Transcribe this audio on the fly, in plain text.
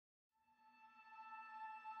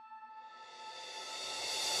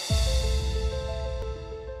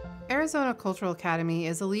Arizona Cultural Academy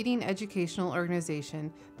is a leading educational organization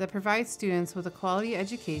that provides students with a quality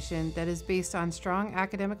education that is based on strong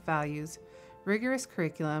academic values, rigorous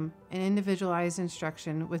curriculum, and individualized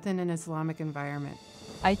instruction within an Islamic environment.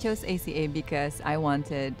 I chose ACA because I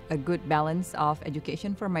wanted a good balance of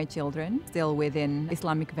education for my children, still within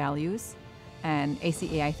Islamic values. And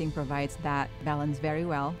ACA, I think, provides that balance very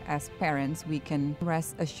well. As parents, we can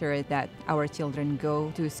rest assured that our children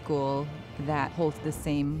go to school that holds the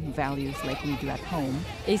same values like we do at home.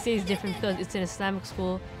 ACA is different because it's an Islamic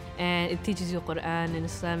school and it teaches you Quran and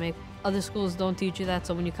Islamic. Other schools don't teach you that,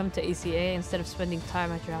 so when you come to ACA, instead of spending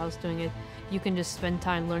time at your house doing it, you can just spend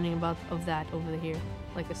time learning about that over here,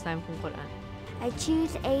 like Islamic and Quran. I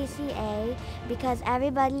choose ACA because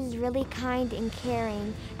everybody's really kind and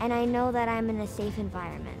caring, and I know that I'm in a safe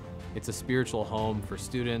environment. It's a spiritual home for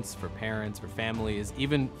students, for parents, for families,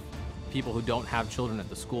 even people who don't have children at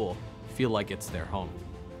the school feel like it's their home.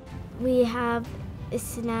 We have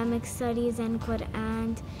Islamic studies and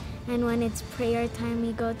Quran, and when it's prayer time,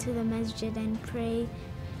 we go to the masjid and pray.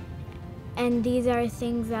 And these are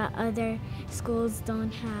things that other schools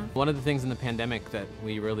don't have. One of the things in the pandemic that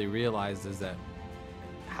we really realized is that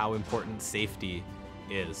how important safety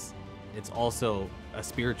is. It's also a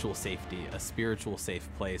spiritual safety, a spiritual safe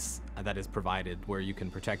place that is provided where you can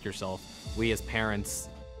protect yourself. We as parents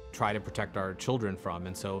try to protect our children from,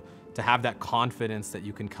 and so to have that confidence that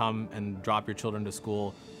you can come and drop your children to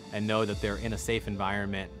school and know that they're in a safe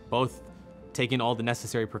environment, both taking all the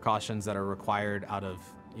necessary precautions that are required out of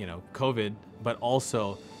COVID, but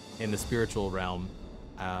also in the spiritual realm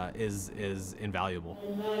is invaluable.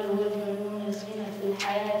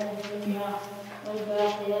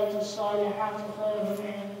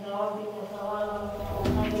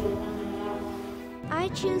 I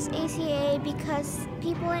choose ACA because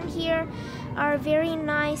people in here are very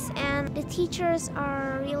nice and the teachers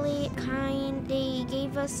are really kind. They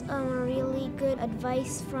gave us really good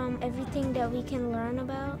advice from everything that we can learn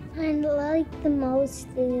about. I like the most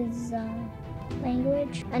is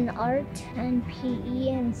language and art and PE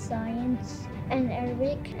and science and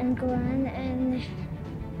Arabic and Quran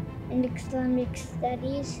and Islamic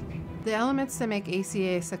studies. The elements that make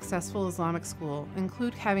ACA a successful Islamic school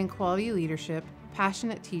include having quality leadership,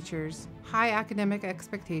 passionate teachers, high academic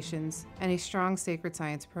expectations, and a strong sacred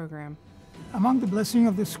science program. Among the blessings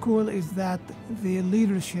of the school is that the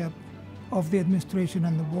leadership of the administration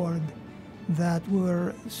and the board that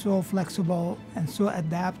were so flexible and so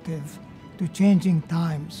adaptive to changing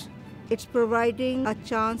times. It's providing a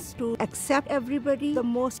chance to accept everybody. The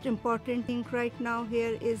most important thing right now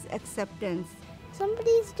here is acceptance.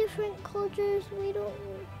 Somebody's different cultures,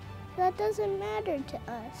 that doesn't matter to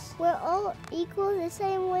us. We're all equal the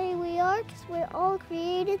same way we are because we're all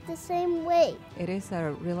created the same way. It is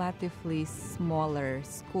a relatively smaller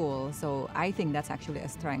school, so I think that's actually a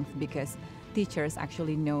strength because teachers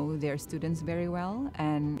actually know their students very well,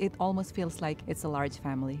 and it almost feels like it's a large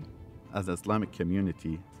family. As an Islamic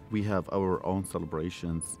community, we have our own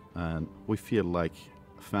celebrations, and we feel like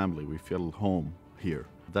family, we feel home here.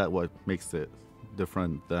 That's what makes it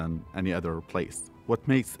different than any other place. What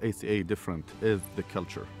makes ACA different is the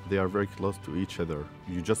culture. They are very close to each other.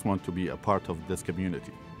 You just want to be a part of this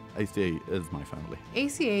community. ACA is my family.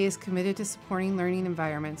 ACA is committed to supporting learning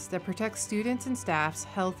environments that protect students and staff's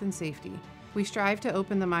health and safety. We strive to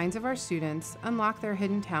open the minds of our students, unlock their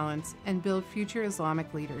hidden talents, and build future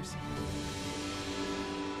Islamic leaders.